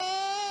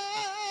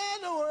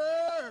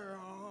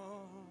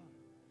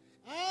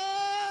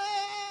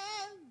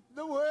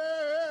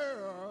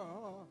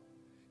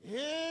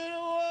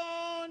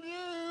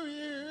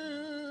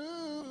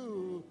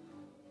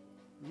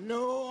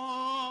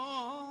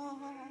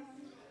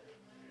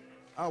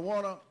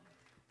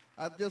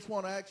I just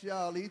want to ask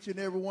y'all, each and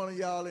every one of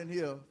y'all in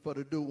here,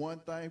 to do one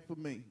thing for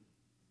me.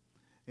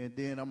 And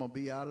then I'm going to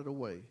be out of the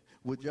way.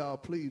 Would y'all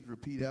please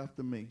repeat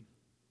after me?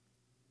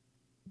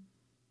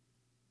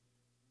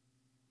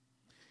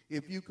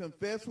 If you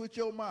confess with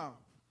your mouth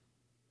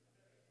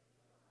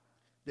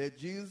that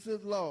Jesus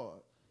is Lord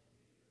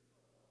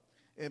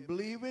and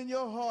believe in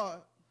your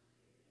heart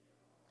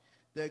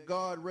that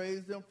God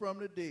raised him from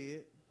the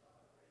dead,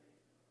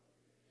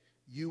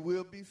 you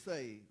will be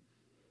saved.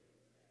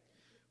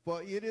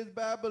 For it is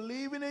by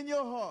believing in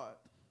your heart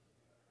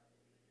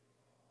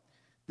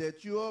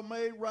that you are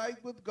made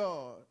right with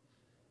God,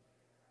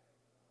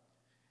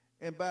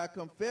 and by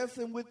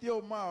confessing with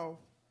your mouth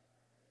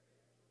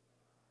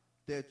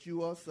that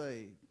you are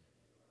saved.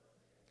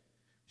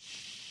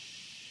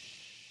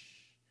 Shh.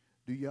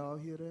 Do y'all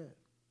hear that?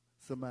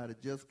 Somebody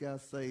just got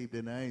saved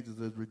and the angels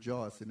is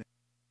rejoicing.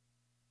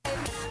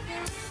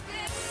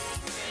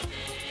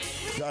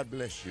 God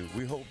bless you.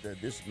 We hope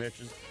that this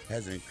message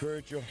has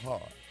encouraged your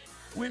heart.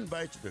 We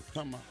invite you to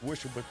come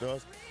worship with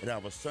us at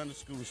our Sunday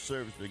school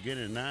service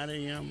beginning at 9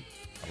 a.m.,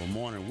 our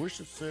morning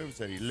worship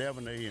service at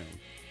 11 a.m.,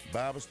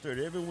 Bible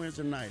study every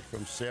Wednesday night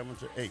from 7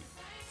 to 8.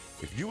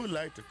 If you would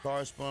like to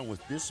correspond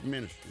with this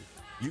ministry,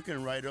 you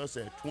can write us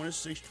at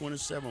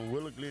 2627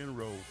 Willow Glen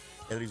Road,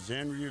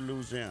 Alexandria,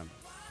 Louisiana.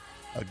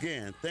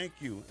 Again, thank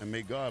you, and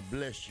may God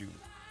bless you.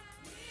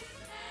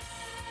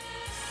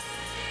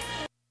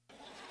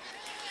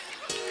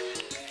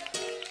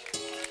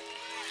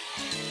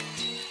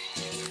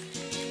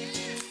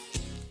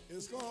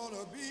 It's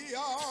gonna be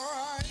all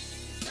right.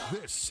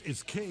 This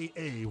is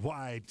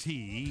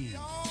KAYT,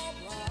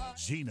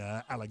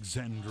 Gina,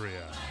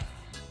 Alexandria.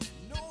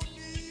 No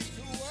need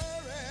to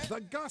worry. The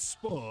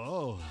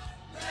gospel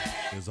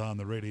is on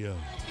the radio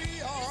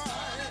Be all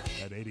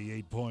right. at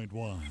 88.1. You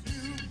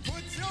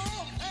put your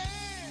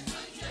hand.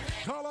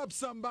 Call up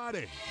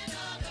somebody.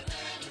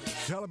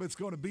 Tell them it's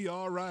going to be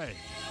all right.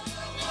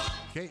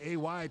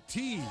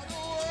 KAYT.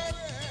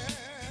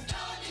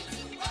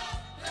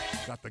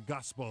 Got the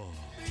gospel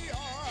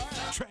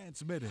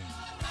transmitting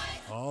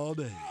all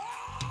day.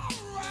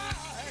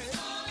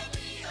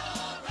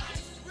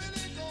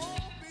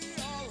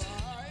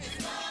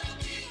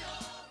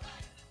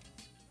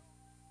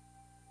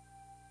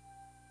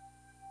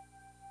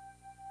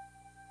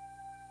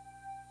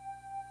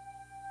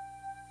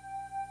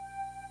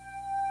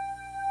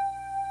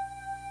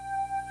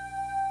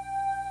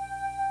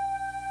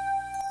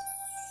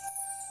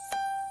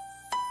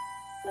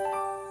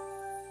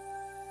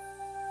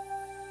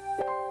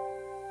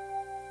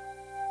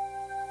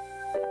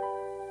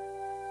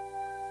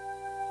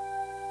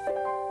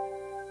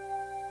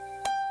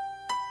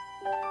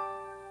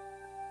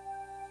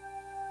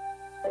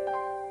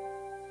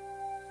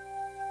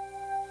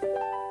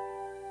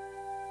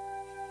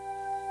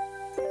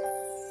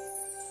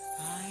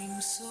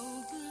 I'm so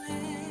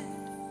glad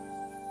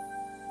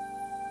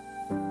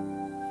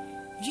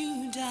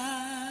you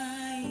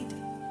died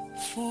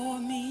for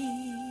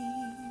me.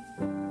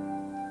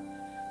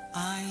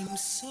 I'm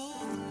so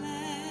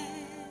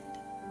glad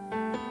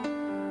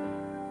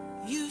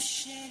you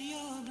shed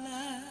your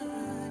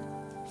blood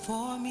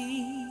for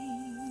me.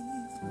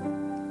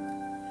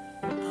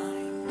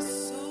 I'm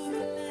so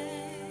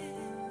glad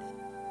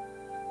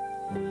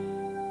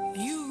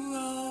you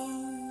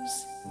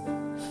rose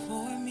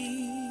for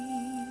me.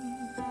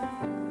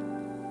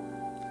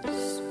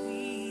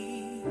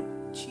 Sweet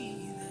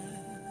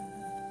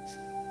Jesus,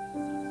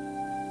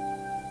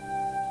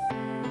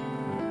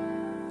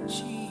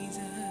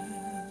 Jesus,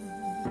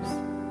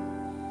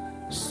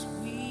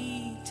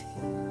 sweet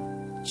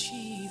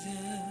Jesus,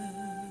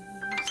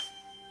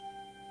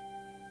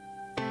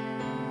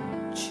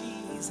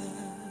 Jesus.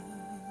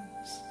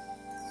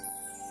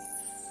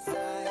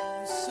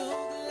 I'm so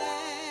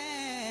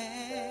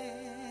glad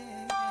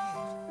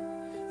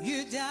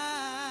you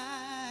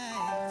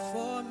died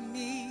for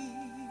me.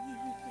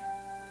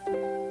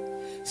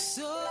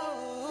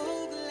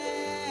 So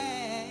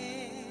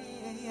glad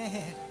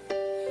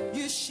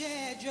you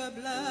shed your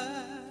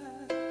blood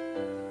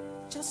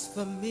just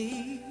for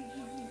me.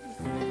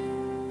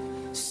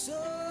 So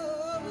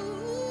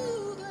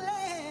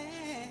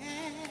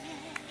glad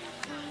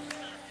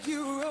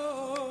you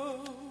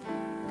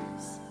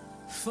rose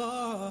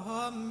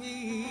for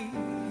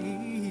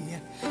me.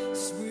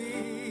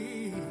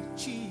 Sweet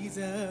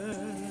Jesus,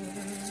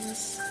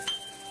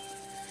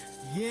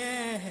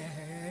 yeah,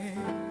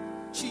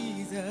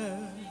 Jesus,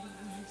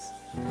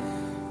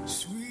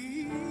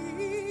 sweet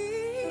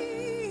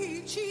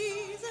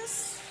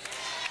Jesus,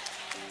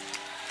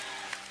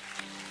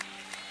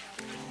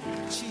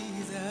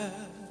 Jesus,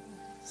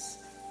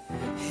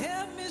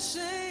 help me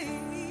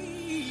sing,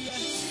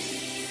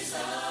 Jesus,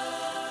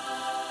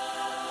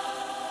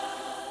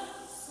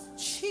 Jesus,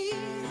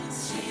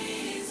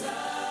 Jesus.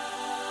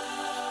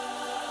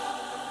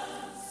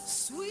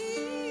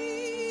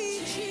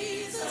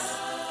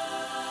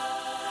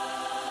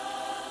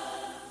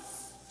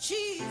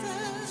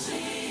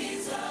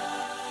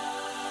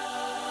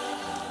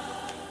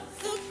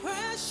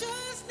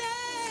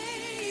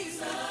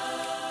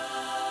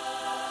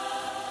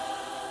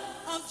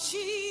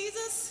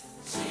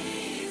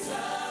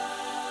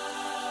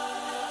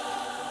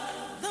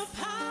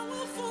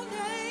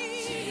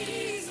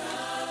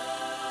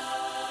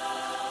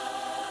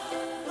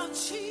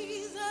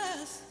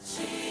 Jesus,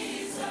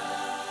 Jesus,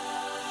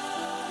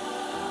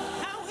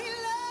 how he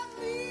loved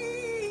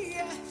me,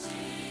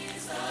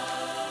 Jesus,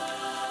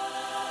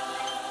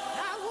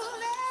 I will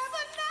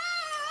never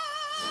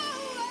know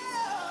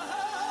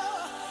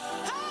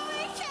how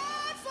he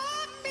cared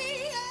for me,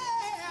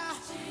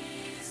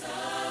 Jesus,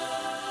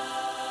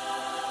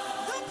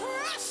 the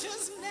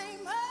precious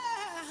name of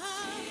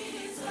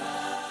Jesus,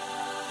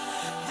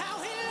 how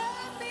he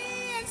loved me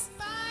in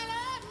spite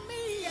of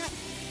me.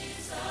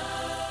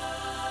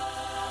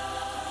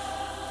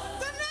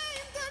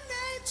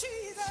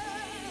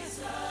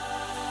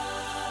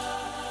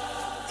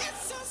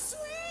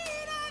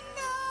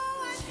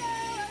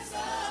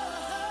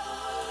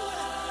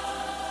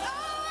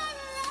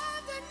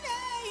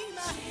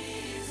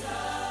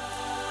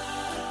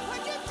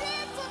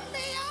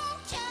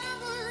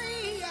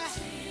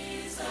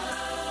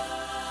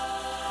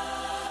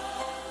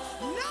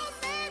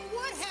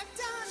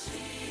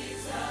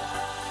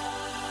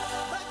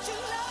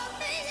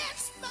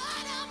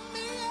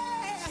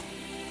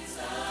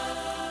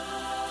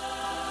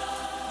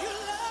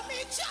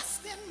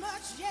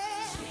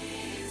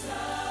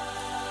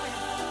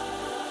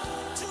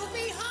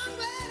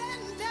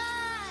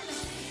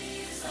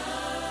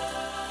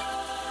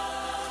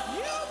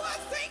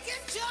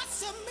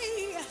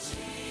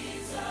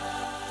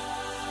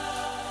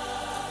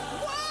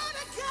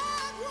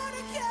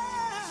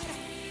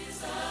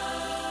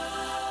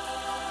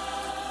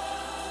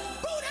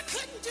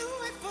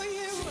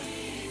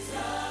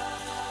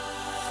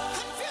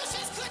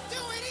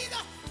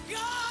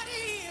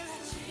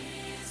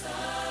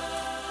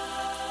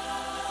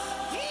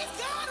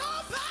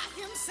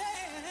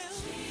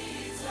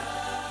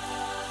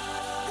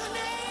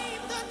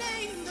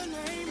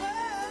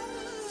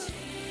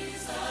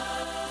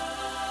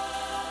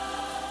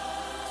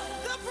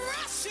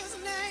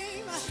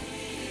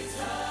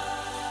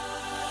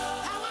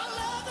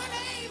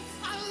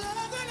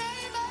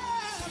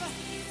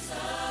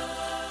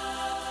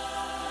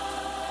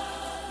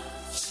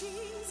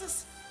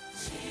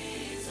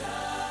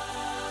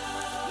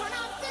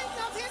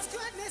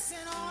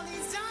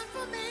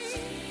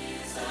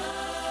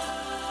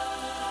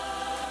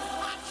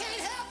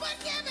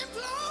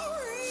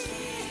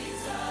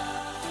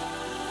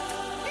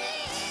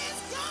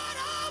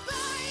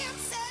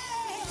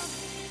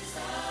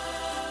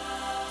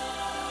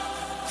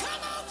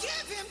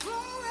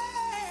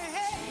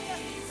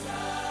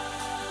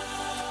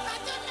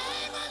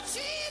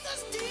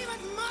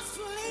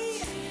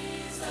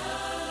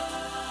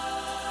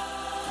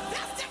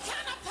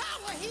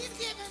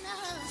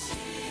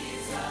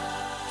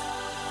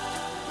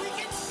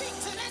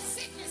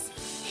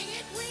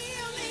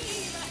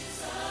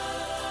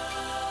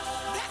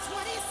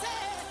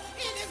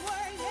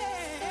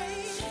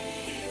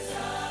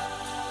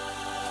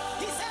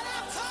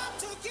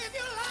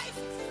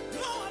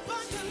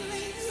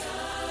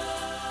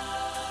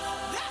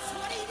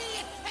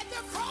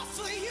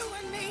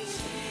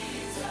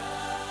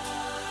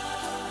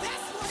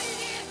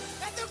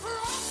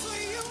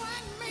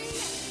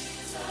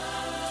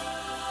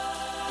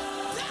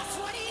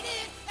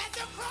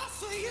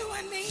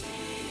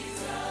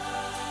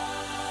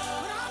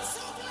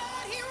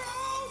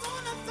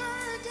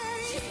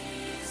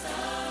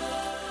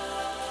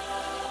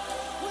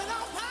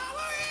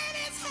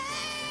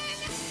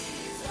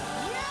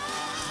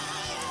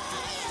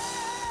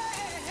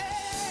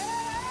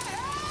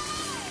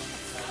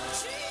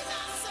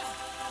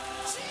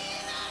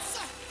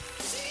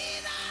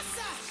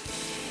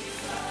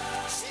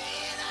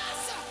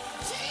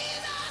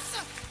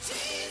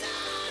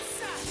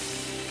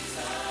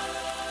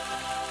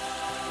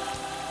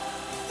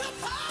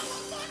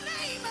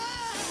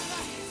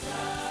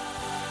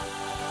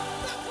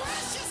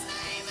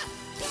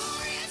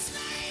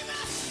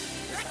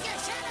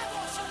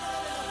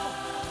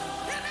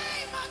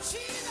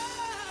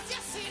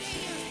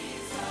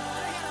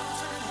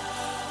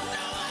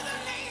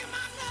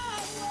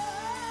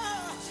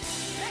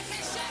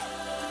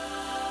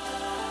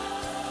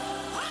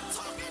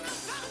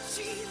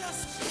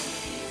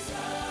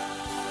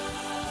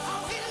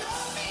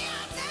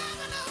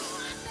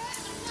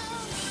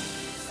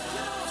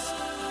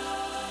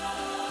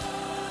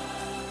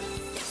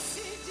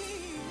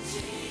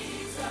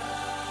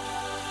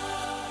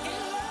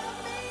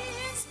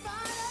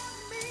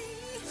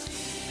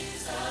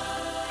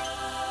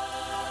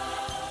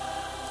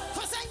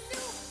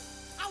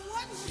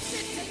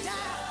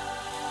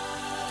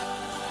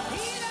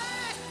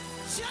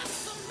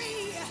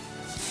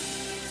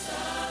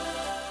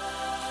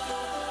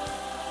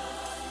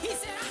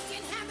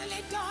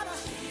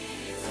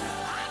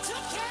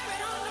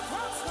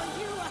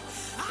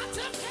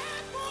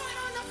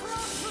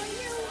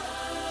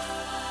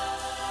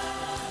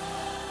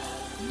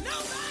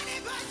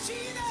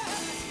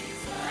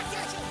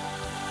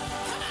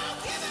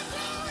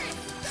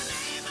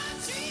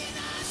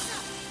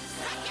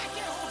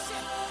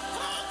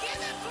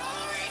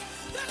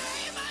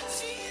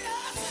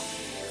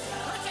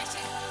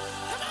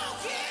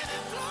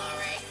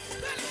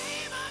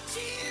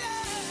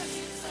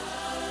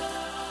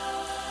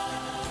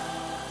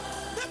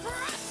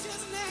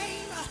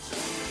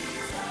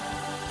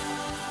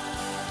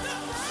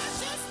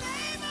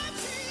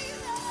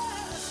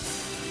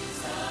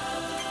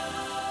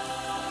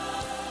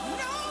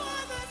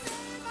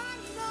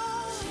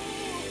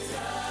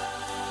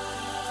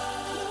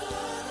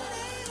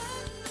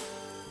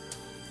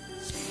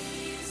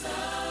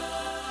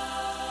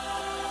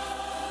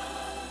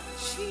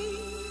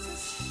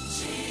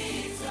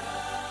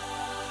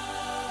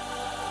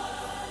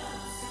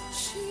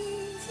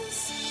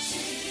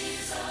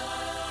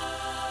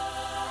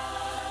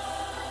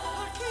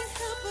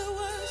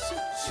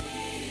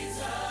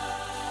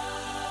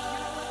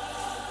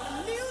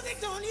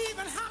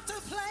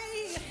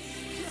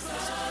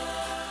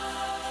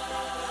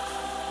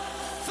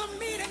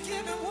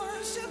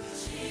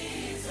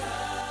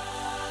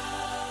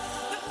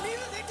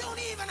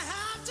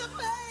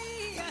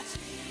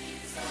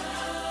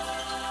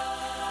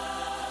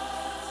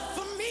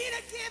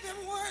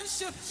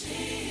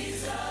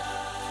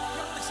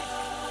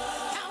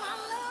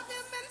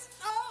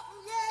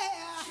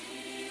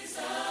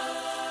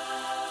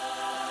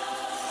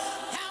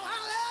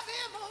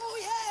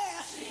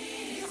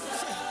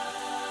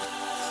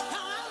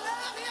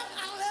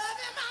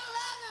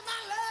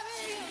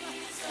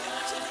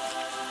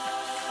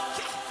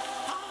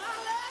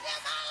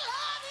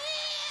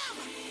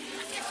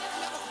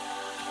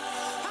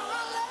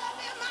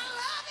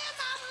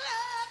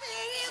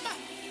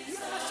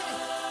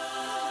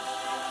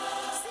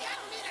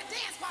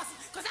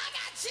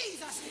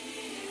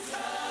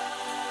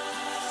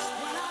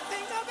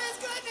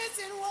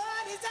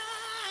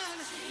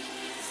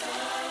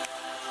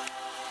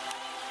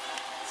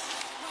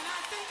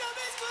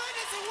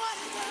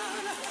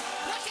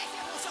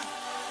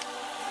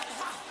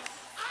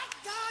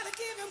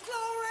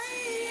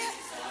 glory.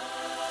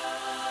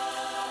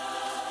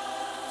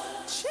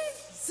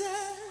 Jesus.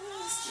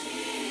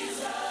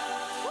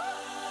 Woo.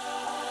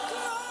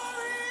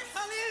 Glory.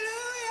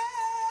 Hallelujah.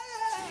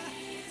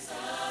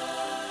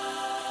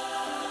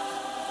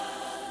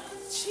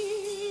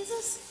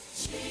 Jesus.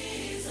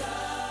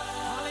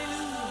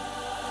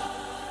 Hallelujah.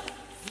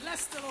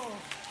 Bless the Lord.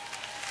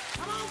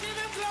 Come on, give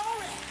him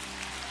glory.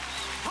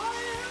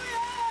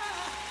 Hallelujah.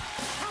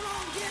 Come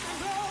on, give him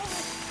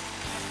glory.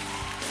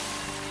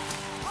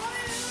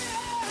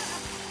 Hallelujah.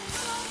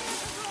 Come on,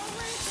 give him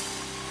glory.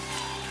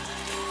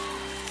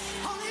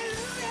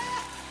 Hallelujah.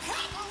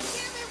 Come on,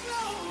 give him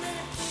glory.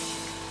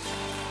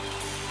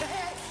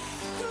 Hey,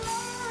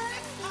 glory.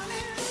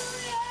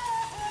 Hallelujah.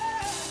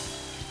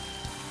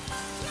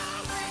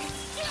 Glory,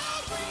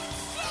 glory,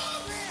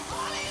 glory.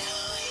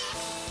 Hallelujah.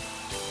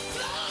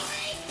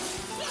 Glory,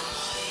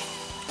 glory.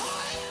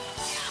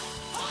 Hallelujah.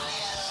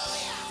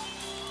 Hallelujah.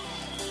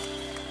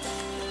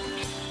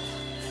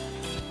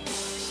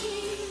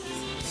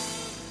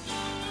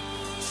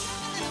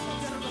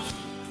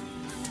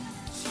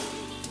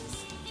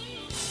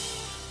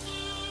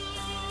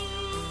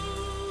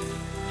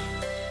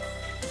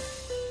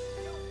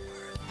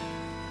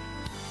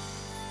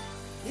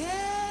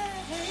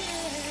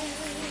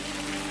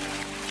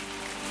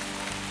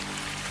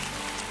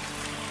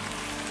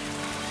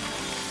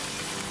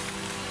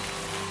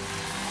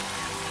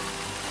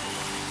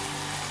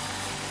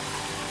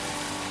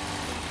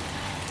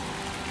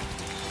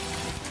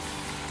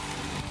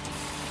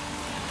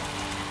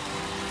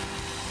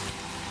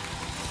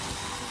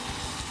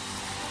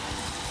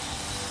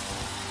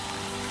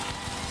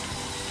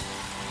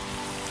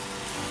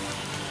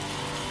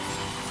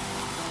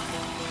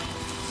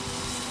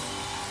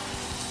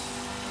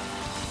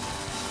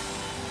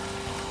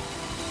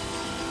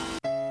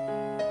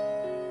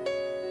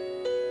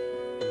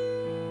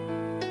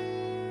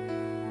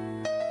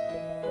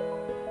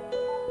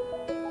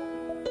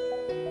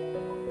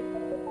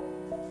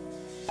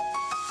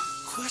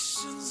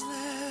 Questions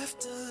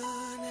left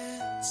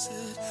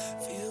unanswered.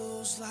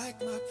 Feels like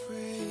my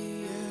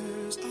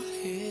prayers are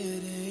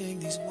hitting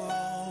these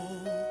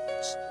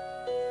walls.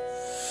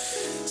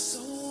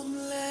 So I'm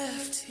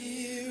left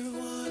here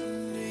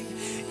wondering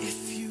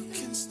if you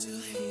can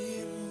still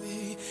hear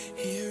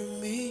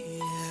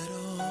me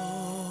at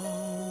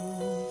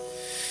all.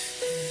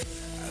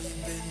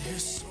 I've been here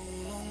so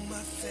long,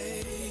 my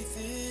faith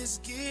is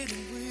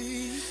getting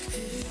weak.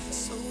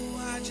 So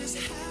I just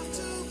have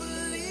to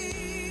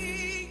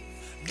believe.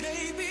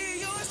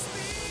 Maybe you're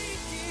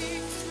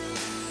speaking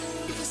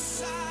through the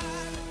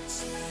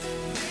silence.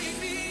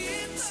 Maybe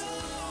it's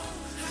all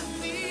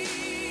I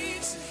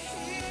need to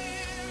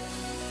hear.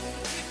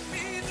 Give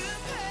me the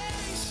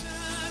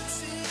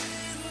patience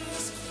in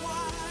this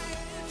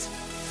quiet.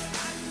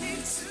 I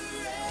need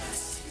to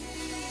rest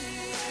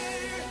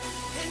here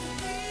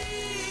and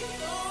be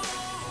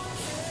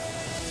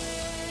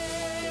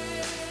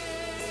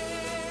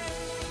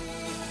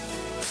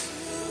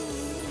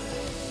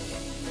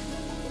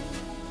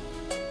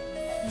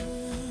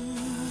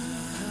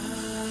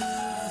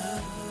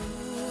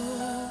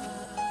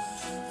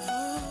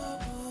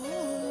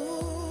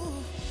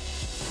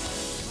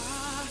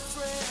my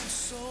friend,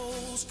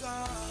 soul's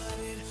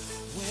guarded.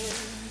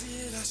 When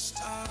did I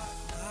start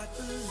not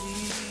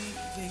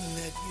believing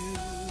that you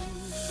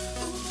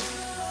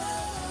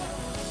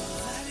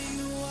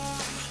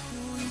are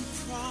who you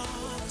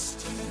promised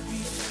to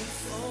be,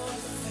 faithful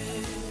to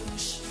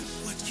finish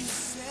what you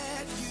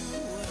said you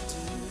would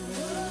do?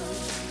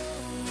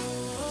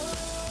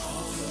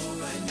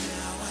 Although right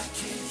now I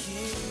can't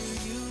hear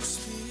you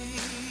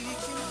speaking,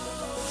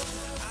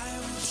 I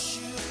will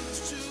choose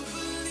to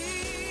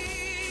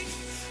believe.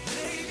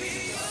 Maybe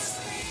you're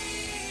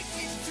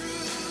speaking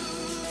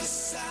through the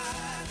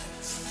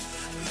silence.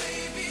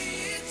 Maybe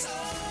it's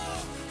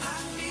all I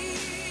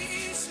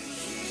need to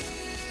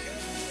hear.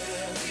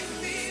 Give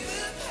me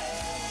the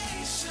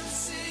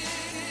patience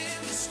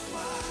in this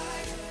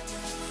quiet.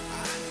 I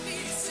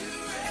need to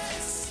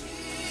rest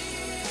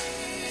here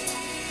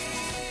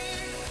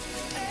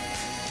and wait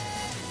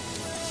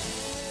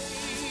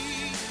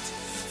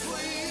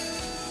for you.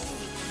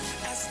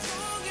 As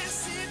long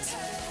as it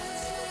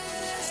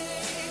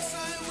takes, I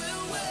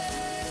will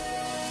wait.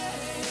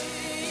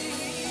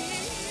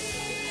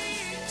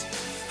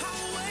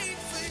 I'll wait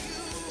for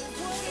you.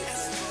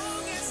 As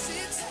long as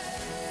it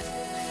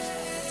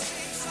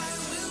takes, I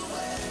will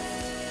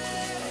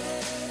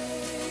wait.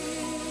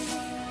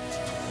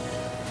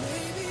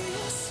 Maybe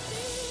you're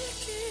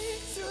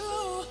speaking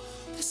through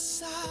the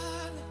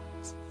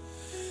silence.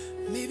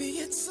 Maybe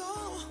it's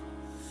all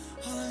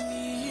I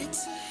need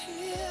to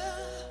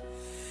hear.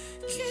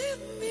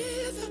 Give me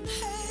the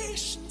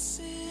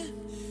patience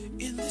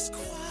in this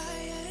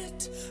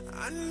quiet.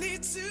 I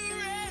need to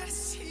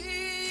rest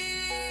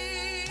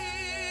here.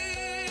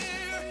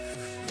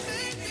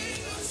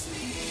 Maybe you're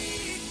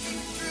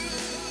speaking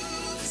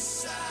through the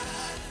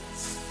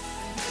silence.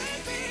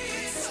 Maybe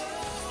it's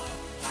all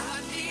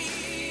I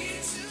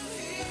need to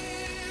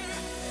hear.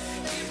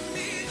 Give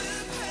me the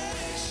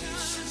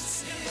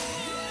patience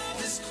in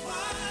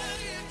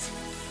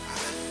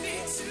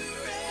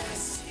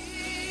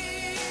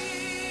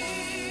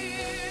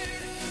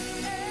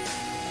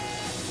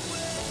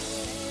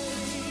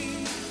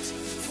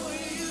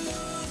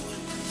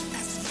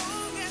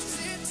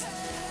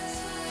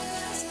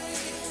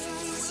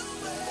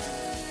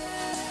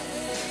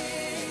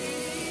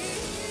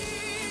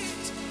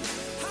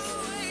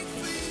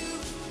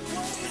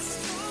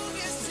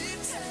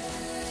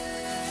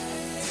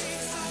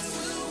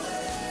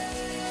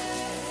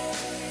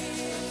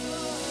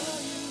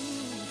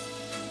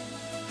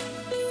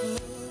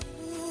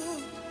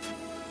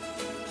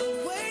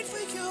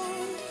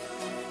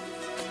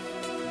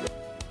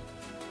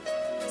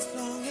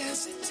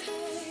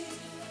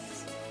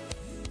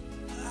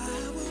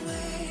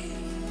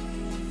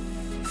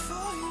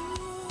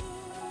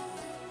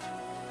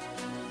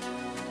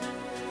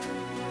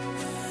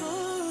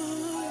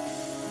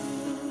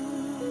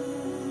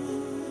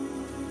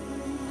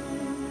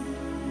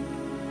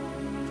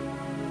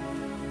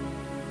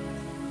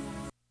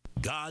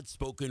God's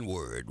Spoken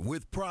Word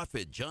with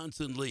Prophet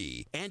Johnson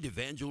Lee and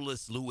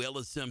Evangelist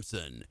Luella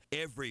Simpson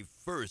every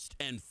first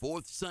and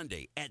fourth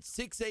Sunday at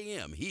 6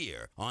 a.m.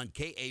 here on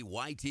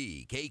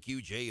KAYT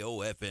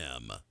KQJO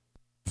FM.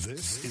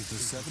 This is the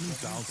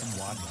 70,000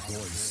 watt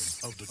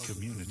voice of the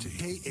community.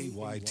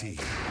 KAYT.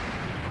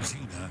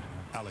 Gina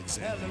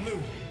Alexander.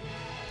 Hallelujah.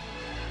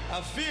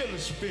 I feel the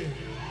Spirit.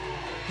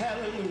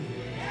 Hallelujah.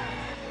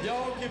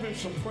 Y'all give him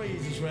some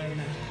praises right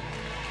now.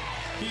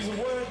 He's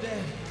a word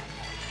that.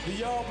 Do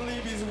y'all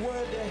believe he's a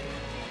word that?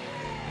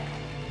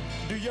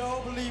 Do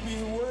y'all believe he's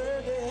a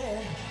word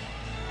that?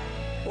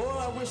 Oh,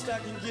 I wish I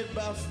could get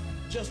about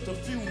just a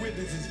few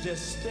witnesses.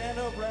 Just stand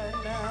up right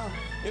now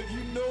if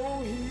you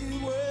know he's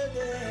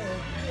worthy.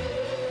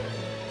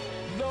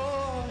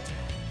 Lord,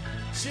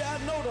 see, I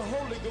know the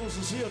Holy Ghost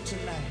is here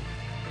tonight.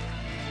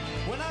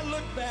 When I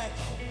look back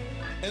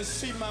and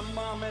see my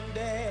mom and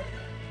dad,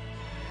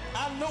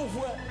 I know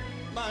what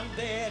my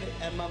dad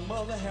and my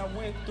mother have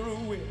went through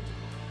with.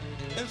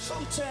 And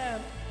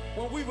sometimes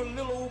when we were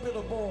little old bit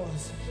of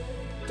boys,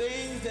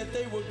 things that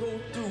they would go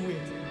through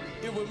with,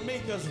 it would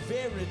make us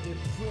very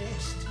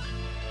depressed.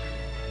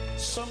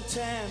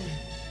 Sometimes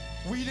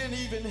we didn't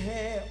even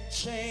have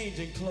change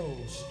in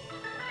clothes.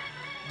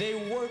 They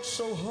worked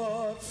so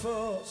hard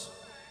for us,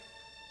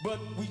 but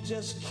we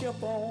just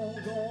kept on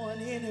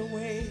going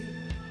anyway.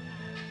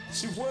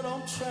 See, what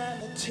I'm trying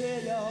to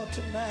tell y'all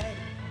tonight,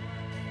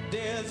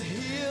 there's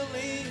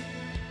healing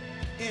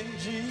in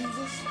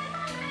Jesus.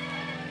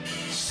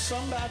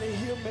 Somebody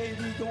here may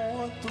be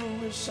going through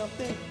with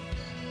something,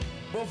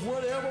 but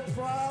whatever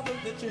problem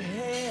that you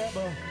have,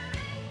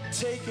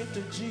 take it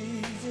to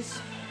Jesus.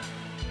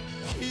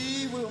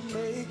 He will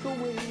make a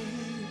way.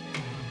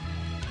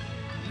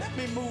 Let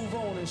me move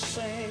on and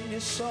sing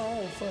this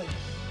song for you.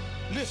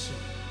 Listen.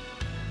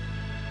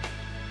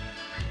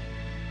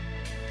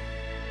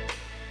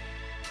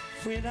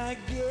 When I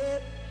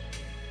get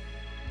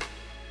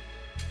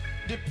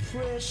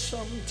depressed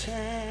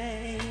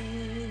sometimes,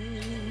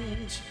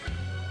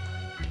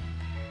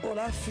 well,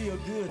 I feel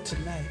good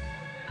tonight.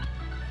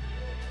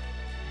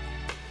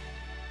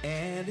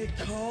 And it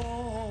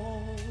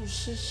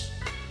causes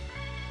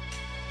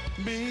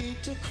me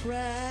to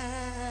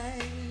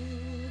cry.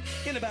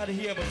 Anybody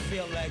here ever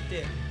feel like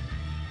that?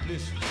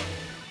 Listen.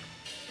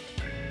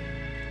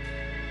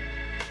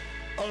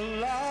 A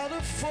lot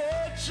of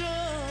fortunes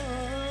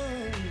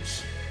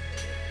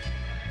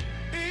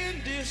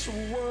in this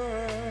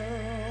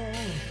world.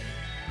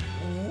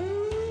 Ooh,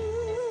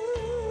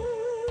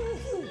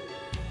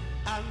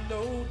 I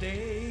know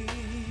they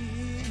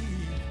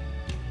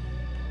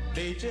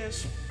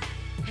just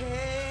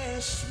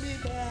pass me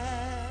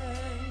by.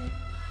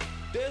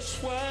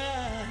 That's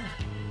why,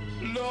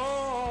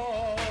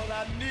 Lord,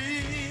 I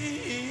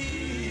need,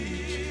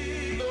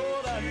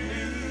 Lord, I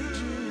need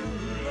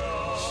you.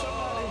 Lord,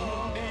 somebody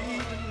who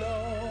need the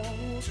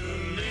Lord to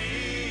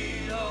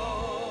lean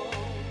on.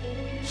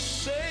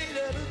 Say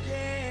that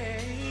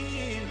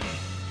again.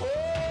 Oh,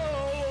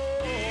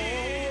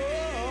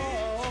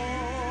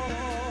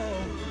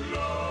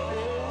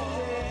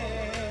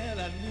 Lord, I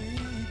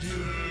need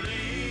you.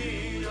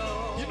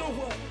 You know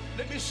what?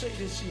 Let me say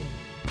this here.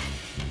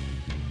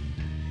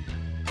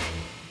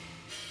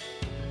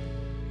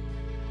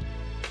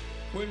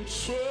 When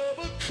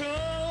trouble comes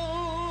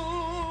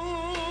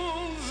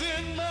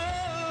in my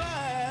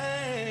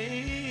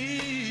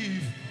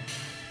life,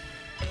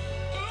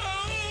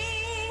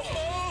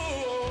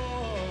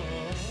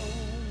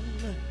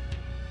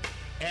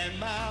 and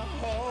my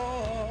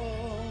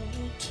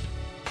heart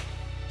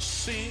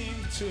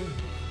seems to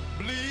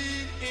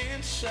bleed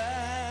inside.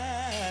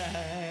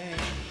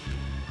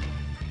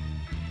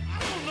 I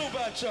don't know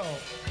about y'all.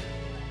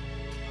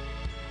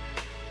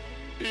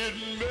 It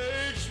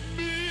makes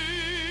me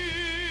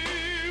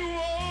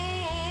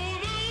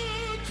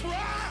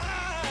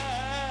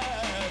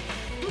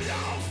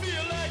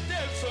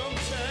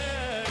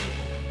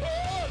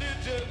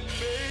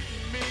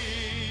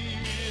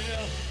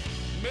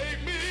make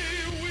me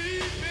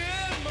weep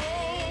and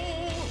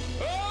moan.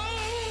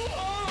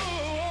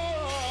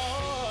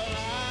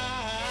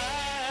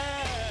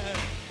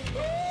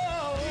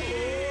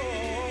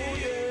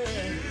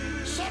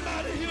 Yeah.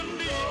 Somebody here need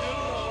the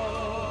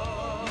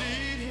Lord,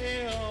 need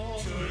him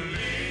to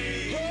lead.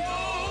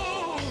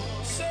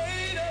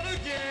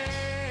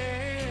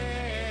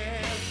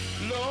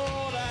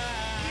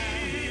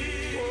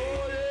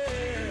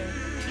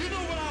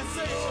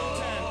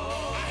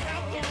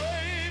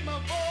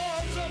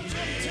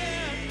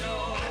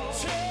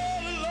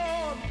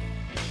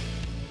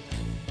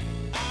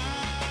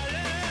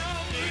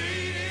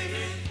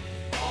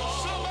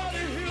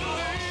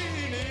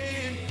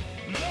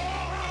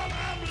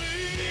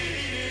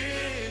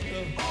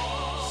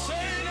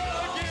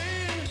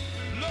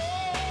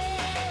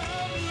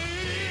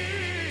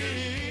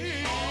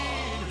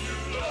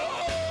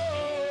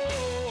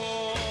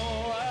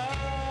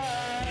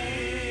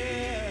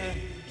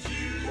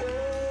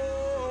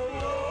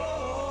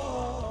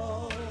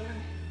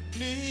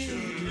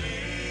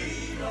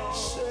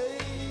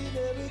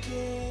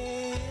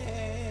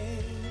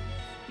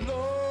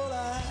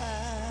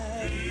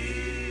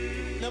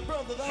 Now,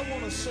 brothers, I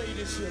want to say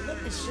this here.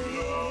 Let me say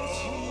this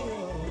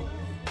here.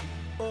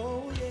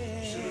 Oh,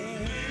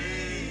 yeah.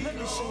 Let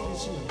me say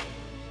this here.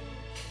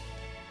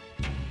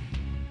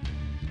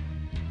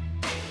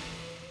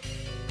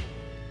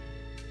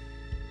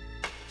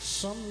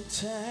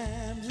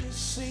 Sometimes it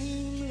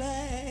seems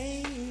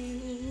like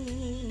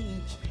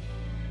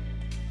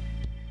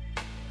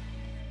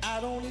I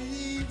don't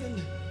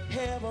even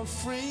have a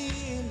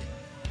friend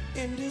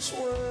in this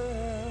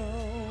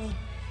world.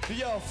 Do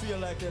y'all feel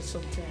like that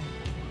sometimes?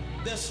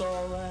 That's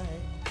all right.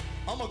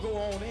 I'm gonna go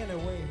on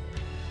anyway.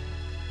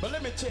 But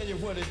let me tell you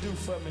what it do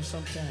for me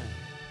sometimes.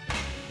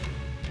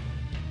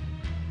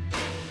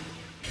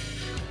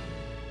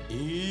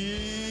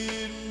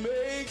 It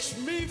makes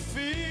me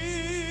feel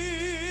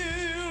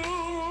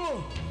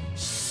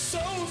so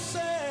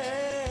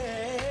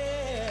sad.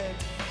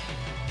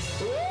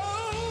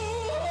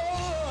 Oh,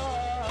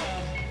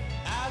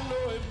 I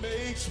know it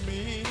makes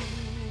me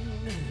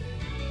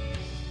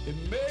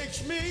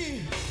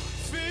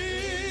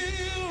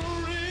feel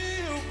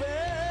real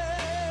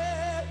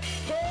bad.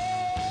 Oh,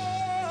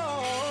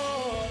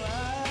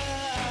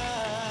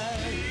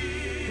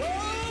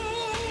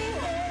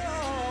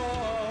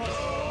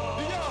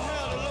 do y'all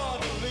have the Lord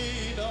to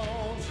lean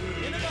on?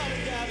 Anybody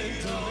got it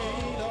to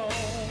lean on?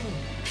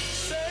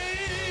 Say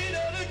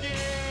that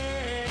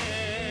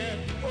again.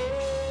 Oh,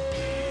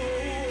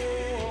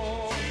 yeah.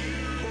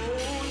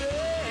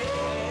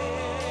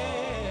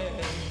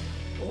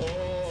 Oh,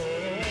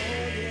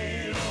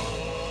 yeah.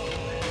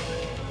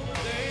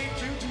 Thank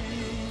you,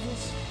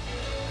 Jesus.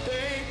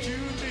 Thank you,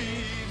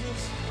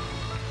 Jesus.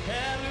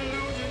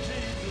 Hallelujah,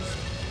 Jesus.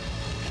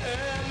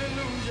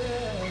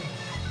 Hallelujah.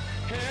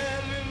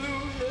 Hallelujah.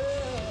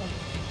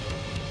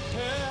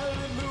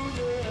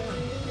 Hallelujah.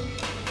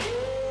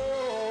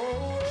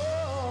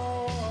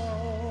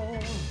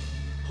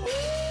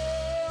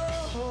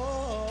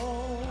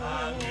 I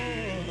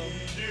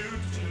need you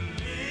to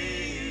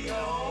lean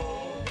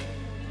on.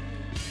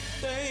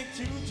 Thank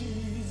you,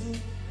 Jesus.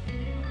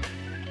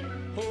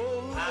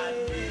 Oh, I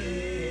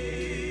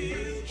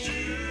need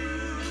you,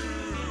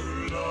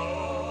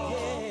 Lord.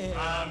 Yeah.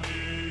 I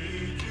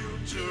need you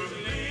to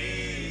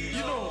lean.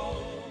 You know,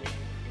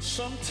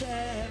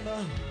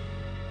 sometimes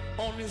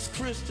on this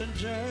Christian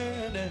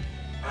journey,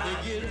 they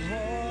get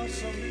hard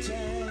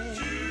sometimes.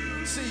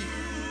 See,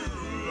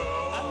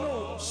 I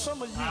know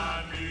some of you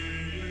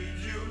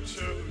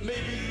may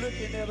be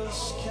looking at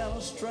us kind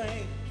of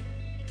strange.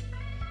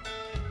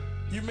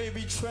 You may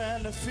be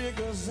trying to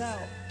figure us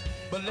out,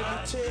 but let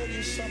me tell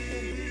you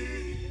something.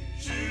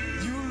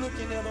 You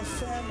looking at a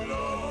family.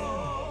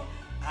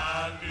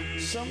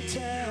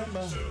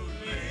 Sometimes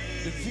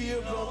the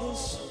dear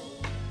brothers,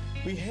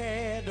 we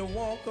had to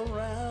walk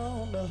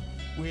around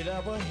with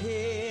our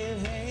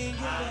head hanging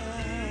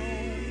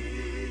down,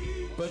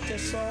 but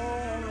that's all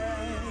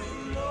right.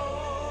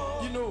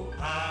 You know,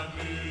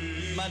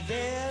 my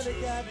daddy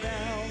got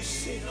down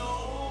sick,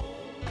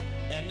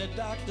 and the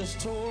doctors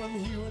told him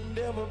he would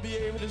never be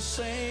able to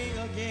sing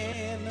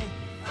again.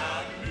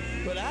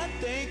 But I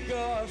thank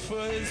God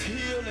for his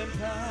healing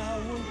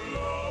power.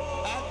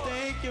 I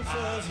thank him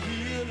for his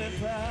healing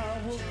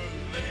power.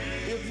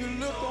 If you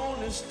look on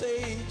the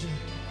stage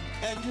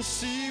and you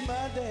see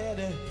my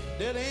daddy,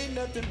 that ain't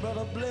nothing but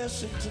a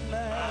blessing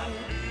tonight.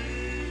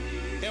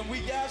 And we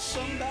got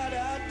somebody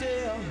out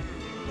there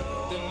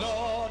the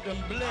Lord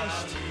done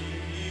blessed,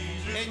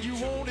 and you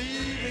won't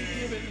even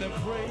give him the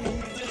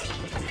praise.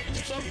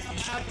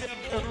 Somebody out there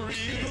for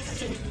real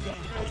sick.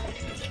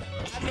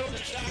 I know the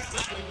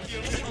doctor will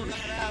give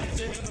somebody out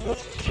there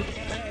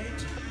tonight.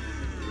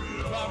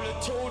 Probably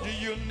told you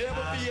you'll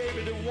never be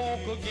able to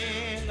walk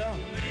again.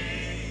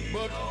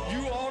 But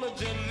you ought to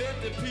just let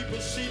the people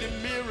see the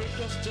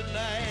miracles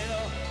tonight.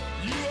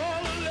 You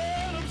ought to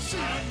let them see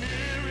the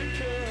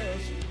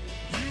miracles.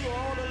 You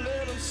ought to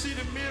let them see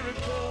the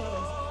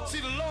miracles. See,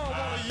 the Lord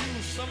want to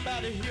use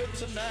somebody here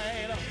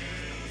tonight.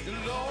 The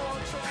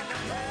Lord trying to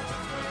have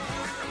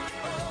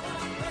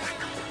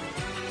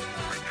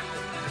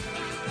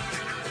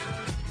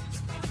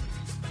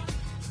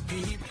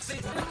People say,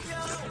 yo,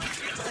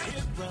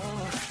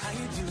 how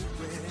you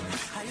doing?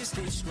 How you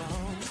stay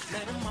strong?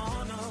 Let them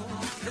all know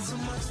there's so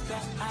much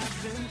that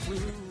I've been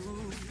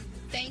through.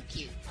 Thank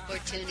you for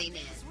tuning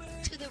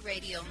in to the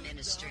radio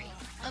ministry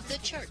of the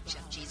Church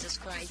of Jesus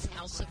Christ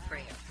House of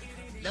Prayer,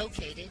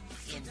 located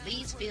in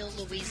Leesville,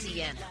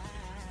 Louisiana,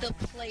 the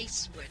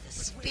place where the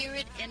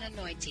Spirit and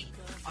anointing,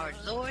 our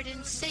Lord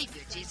and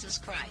Savior Jesus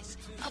Christ,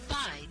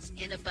 abides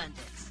in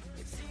abundance.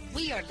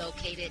 We are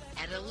located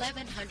at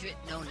 1100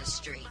 Nona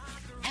Street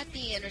at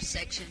the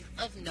intersection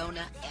of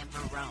Nona and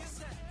Verone.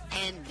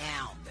 And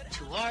now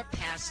to our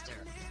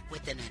pastor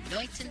with an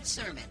anointed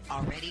sermon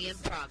already in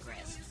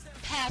progress,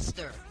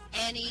 Pastor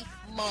Annie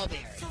Mulberry.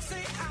 So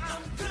say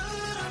I'm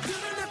good.